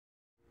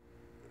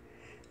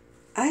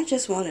I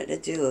just wanted to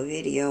do a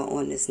video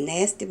on this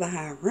nasty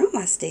behind room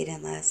I stayed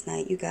in last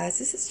night, you guys.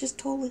 This is just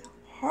totally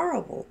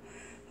horrible.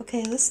 Okay,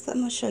 I'm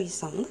gonna show you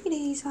something. Look at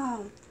these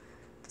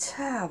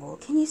towel.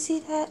 Can you see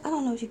that? I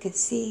don't know if you can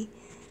see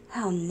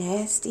how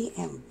nasty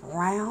and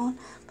brown,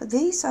 but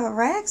these are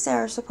rags that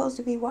are supposed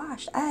to be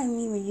washed. I haven't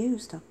even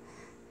used them.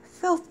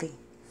 Filthy,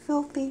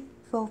 filthy,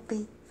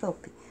 filthy,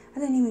 filthy.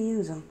 I didn't even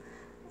use them.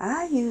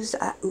 Okay, there's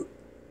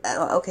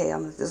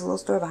a little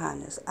story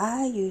behind this.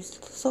 I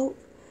used soap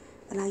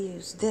and I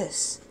used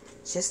this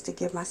just to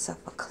give myself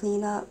a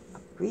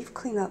brief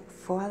cleanup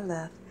before I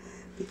left,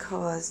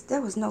 because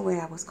there was no way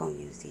I was going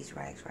to use these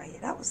rags right here.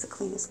 That was the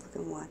cleanest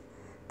looking one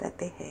that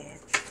they had.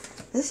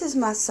 This is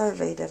my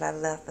survey that I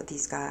left for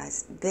these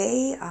guys.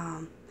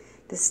 The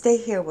stay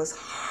here was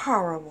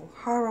horrible,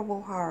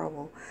 horrible,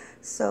 horrible.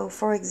 So,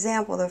 for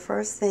example, the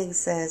first thing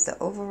says the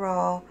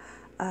overall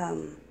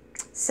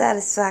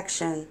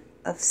satisfaction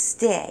of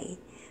stay.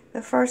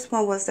 The first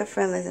one was the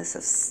friendliness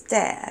of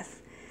staff.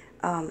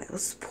 It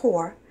was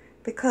poor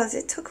because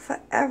it took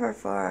forever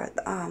for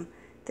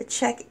the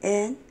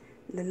check-in.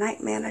 The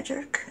night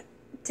manager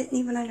didn't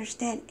even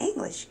understand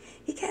English.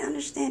 He can't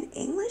understand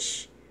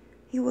English.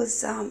 He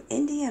was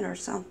Indian or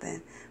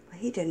something, but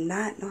he did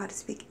not know how to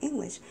speak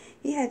English.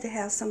 He had to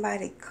have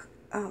somebody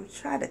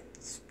try to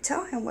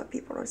tell him what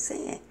people are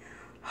saying.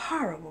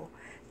 Horrible.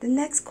 The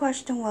next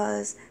question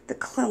was the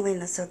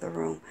cleanliness of the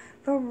room.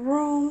 The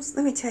rooms,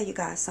 let me tell you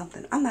guys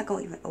something. I'm not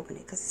going to even open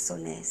it because it's so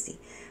nasty.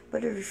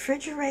 But the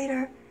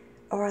refrigerator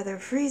or the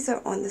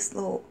freezer on this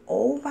little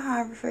old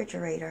behind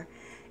refrigerator,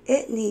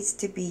 it needs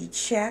to be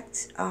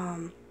checked.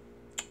 I'm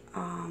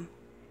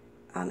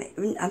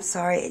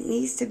sorry, it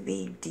needs to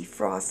be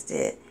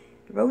defrosted.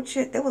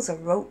 There was a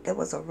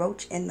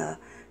roach in the,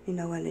 in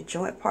the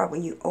joint part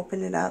when you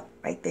open it up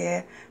right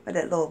there, with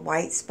that little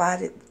white spot,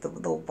 the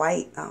little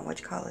white, what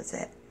you call it,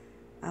 that?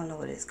 I don't know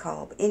what it's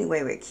called, but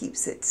anyway, where it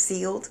keeps it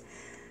sealed,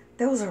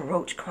 there was a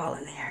roach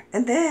crawling there.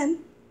 And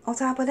then, on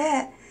top of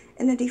that,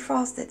 in the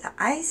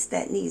ice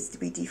that needs to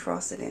be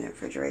defrosted in the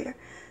refrigerator,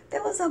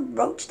 there was a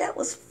roach that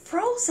was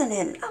frozen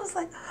in it. I was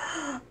like,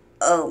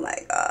 oh my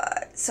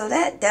God. So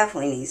that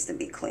definitely needs to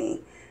be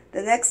clean.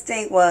 The next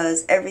thing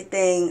was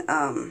everything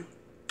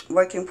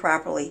working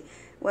properly.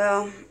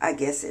 Well, I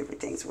guess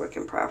everything's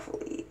working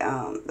properly.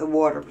 The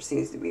water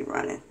seems to be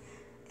running,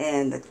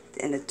 and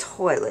the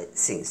toilet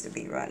seems to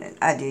be running.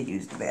 I did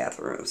use the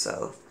bathroom,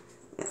 so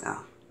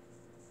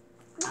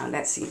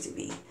that seems to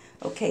be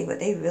okay. But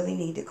they really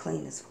need to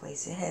clean this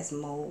place. It has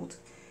mold,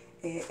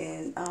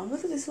 and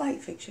look at this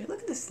light fixture.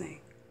 Look at this thing.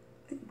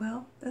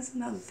 Well, that's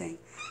another thing.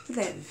 Look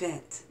at that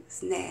vent.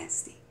 It's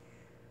nasty.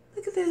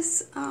 Look at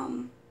this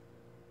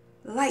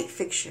light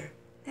fixture.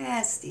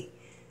 Nasty.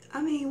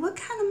 I mean, what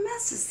kind of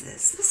mess is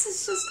this? This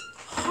is just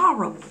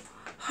horrible.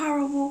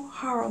 Horrible,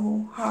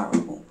 horrible,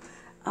 horrible.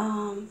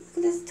 Look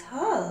at this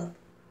tub.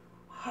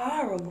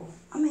 Horrible.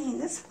 I mean,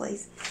 this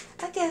place,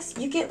 I guess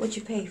you get what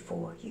you pay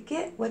for. You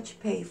get what you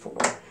pay for.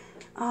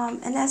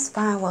 And that's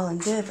fine, well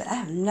and good, but I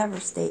have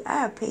never stayed. I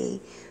have paid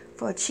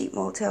for cheap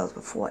motels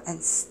before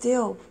and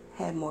still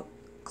had more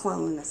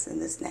cleanliness in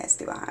this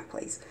nasty behind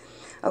place.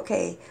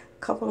 Okay,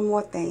 a couple of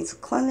more things.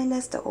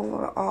 Cleanliness, the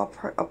overall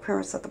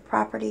appearance of the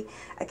property,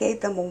 I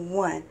gave them a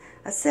 1.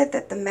 I said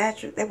that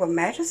there were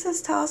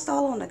mattresses tossed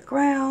all on the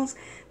grounds.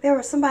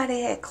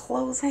 Somebody had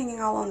clothes hanging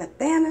all on the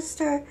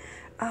banister.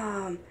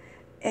 And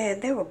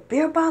there were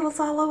beer bottles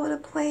all over the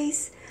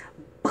place.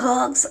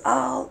 Bugs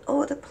all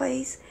over the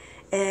place.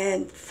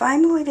 And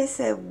finally they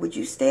said, would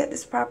you stay at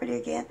this property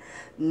again?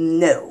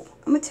 No.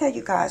 I'm going to tell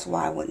you guys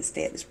why I wouldn't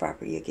stay at this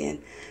property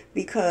again.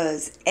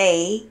 Because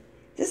A,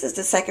 this is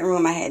the second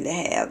room I had to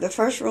have. The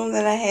first room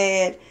that I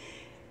had,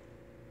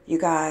 you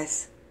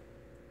guys,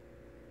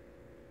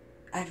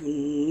 I've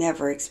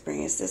never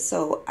experienced this.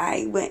 So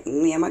I went,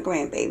 me and my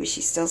grandbaby,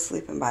 she's still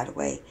sleeping by the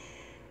way.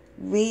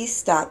 We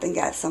stopped and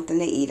got something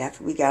to eat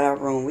after we got our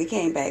room. We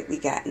came back, we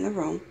got in the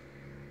room.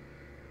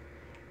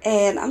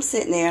 And I'm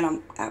sitting there,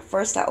 and at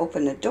first I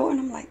opened the door,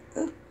 and I'm like,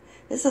 oh,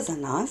 this is a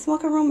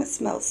non-smoking room. It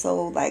smelled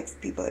so like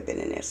people had been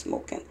in there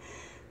smoking.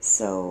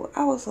 So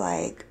I was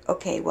like,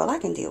 okay, well, I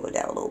can deal with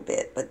that a little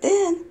bit. But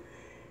then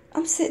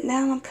I'm sitting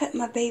down, I'm cutting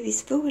my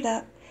baby's food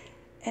up,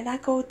 and I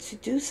go to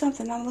do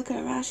something. I'm looking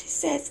around. She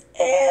says,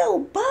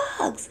 ew,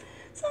 bugs.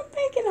 So I'm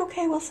thinking,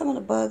 okay, well, some of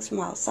the bugs from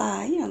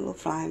outside, little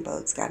flying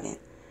bugs got in.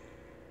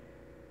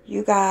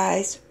 You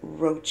guys,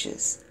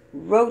 roaches.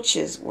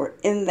 Roaches were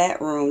in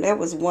that room. There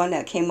was one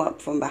that came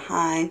up from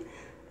behind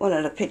one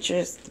of the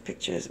pictures.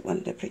 One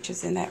of the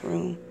pictures in that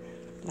room,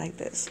 like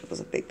this. It was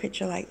a big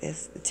picture like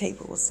this. The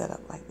table was set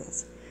up like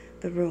this.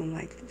 The room,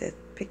 like the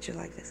picture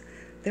like this.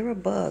 There were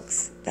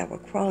bugs that were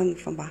crawling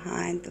from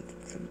behind the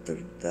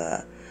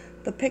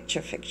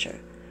picture.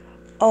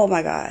 Oh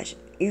my gosh.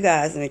 You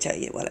guys, let me tell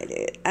you what I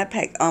did. I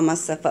packed all my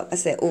stuff up. I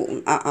said,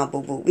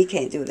 boo-boo, we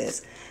can't do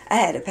this. I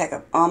had to pack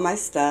up all my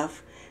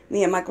stuff.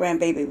 Me and my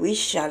grandbaby, we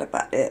shot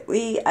about that.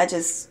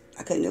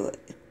 I couldn't do it.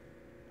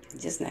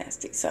 Just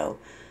nasty. So,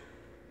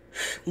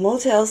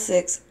 Motel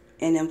 6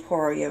 in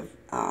Emporia,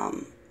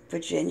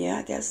 Virginia,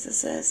 I guess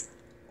this is.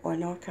 or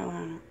North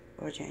Carolina,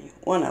 Virginia.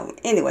 One of them.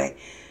 Anyway,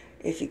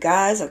 if you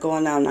guys are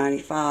going down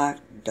 95,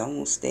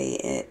 don't stay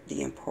at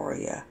the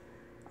Emporia.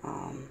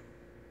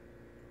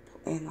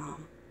 And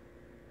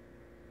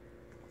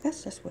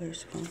that's just where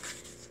it's from.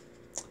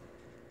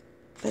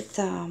 But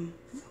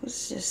it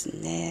was just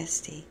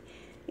nasty.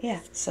 Yeah,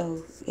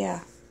 so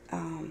yeah,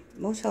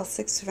 Motel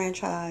 6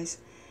 franchise,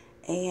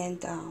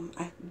 and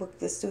I booked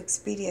this through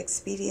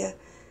Expedia.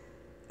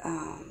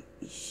 I'm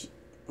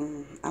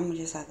gonna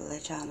just have to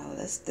let y'all know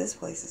this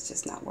place is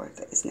just not worth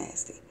it. It's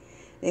nasty.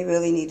 They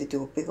really need to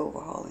do a big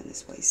overhaul in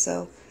this place.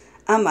 So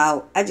I'm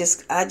out. I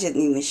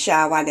didn't even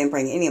shower. I didn't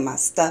bring any of my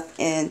stuff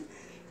in.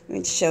 Let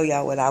me show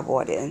y'all what I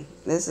bought in.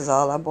 This is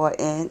all I bought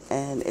in,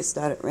 and it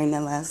started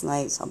raining last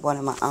night, so I bought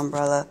in my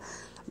umbrella.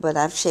 But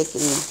I've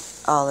shaken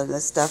all of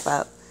this stuff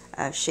out.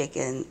 I've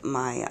shaken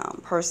my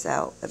purse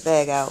out, the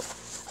bag out.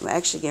 I'm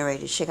actually getting ready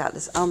to shake out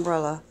this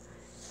umbrella.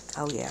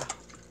 Oh yeah,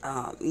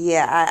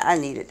 yeah. I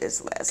needed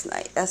this last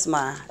night.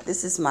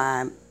 This is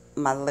my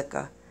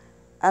liquor.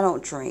 I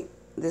don't drink.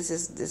 This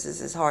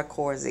is as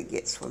hardcore as it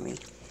gets for me.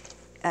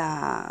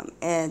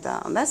 And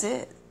that's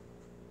it.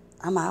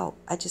 I'm out.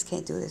 I just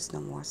can't do this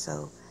no more.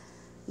 So,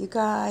 you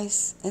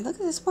guys, and look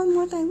at this one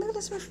more thing. Look at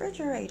this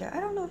refrigerator. I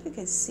don't know if you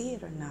can see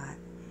it or not.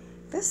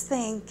 This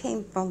thing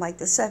came from like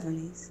the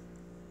 70s.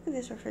 Look at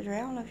this refrigerator.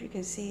 I don't know if you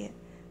can see it.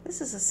 This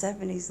is a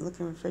 70s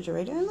looking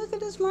refrigerator. And look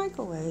at this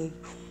microwave.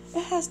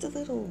 It has the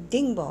little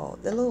ding ball,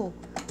 the little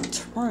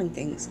turn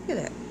things. Look at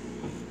that.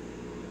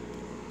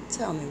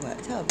 Tell me if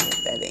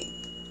that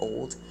ain't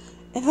old.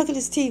 And look at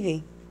this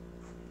TV.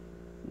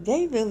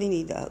 They really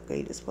need to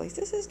upgrade this place.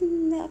 This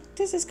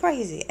is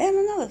crazy. And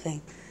another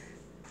thing.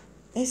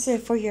 They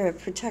said for your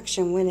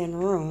protection when in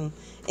room,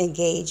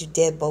 engage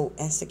deadbolt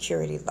and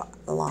security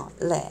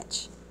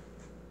latch.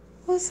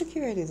 What's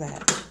security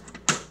latch?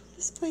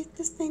 This thing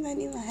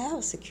doesn't even have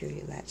a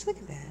security latch. Look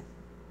at that.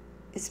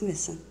 It's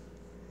missing.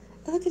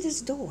 And look at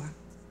this door.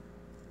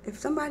 If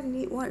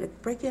somebody wanted to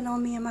break in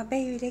on me and my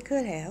baby, they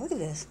could have. Look at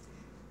this.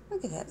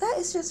 Look at that. That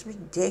is just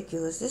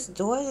ridiculous. This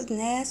door is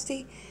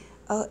nasty.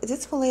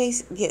 This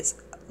place gets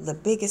the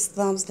biggest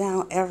thumbs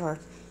down ever.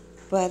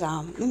 But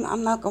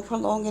I'm not going to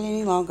prolong it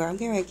any longer. I'm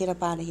getting ready to get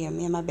up out of here.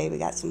 Me and my baby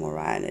got some more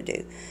riding to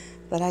do.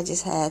 But I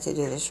just had to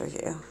do this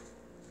review.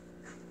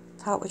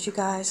 Talk with you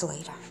guys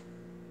later.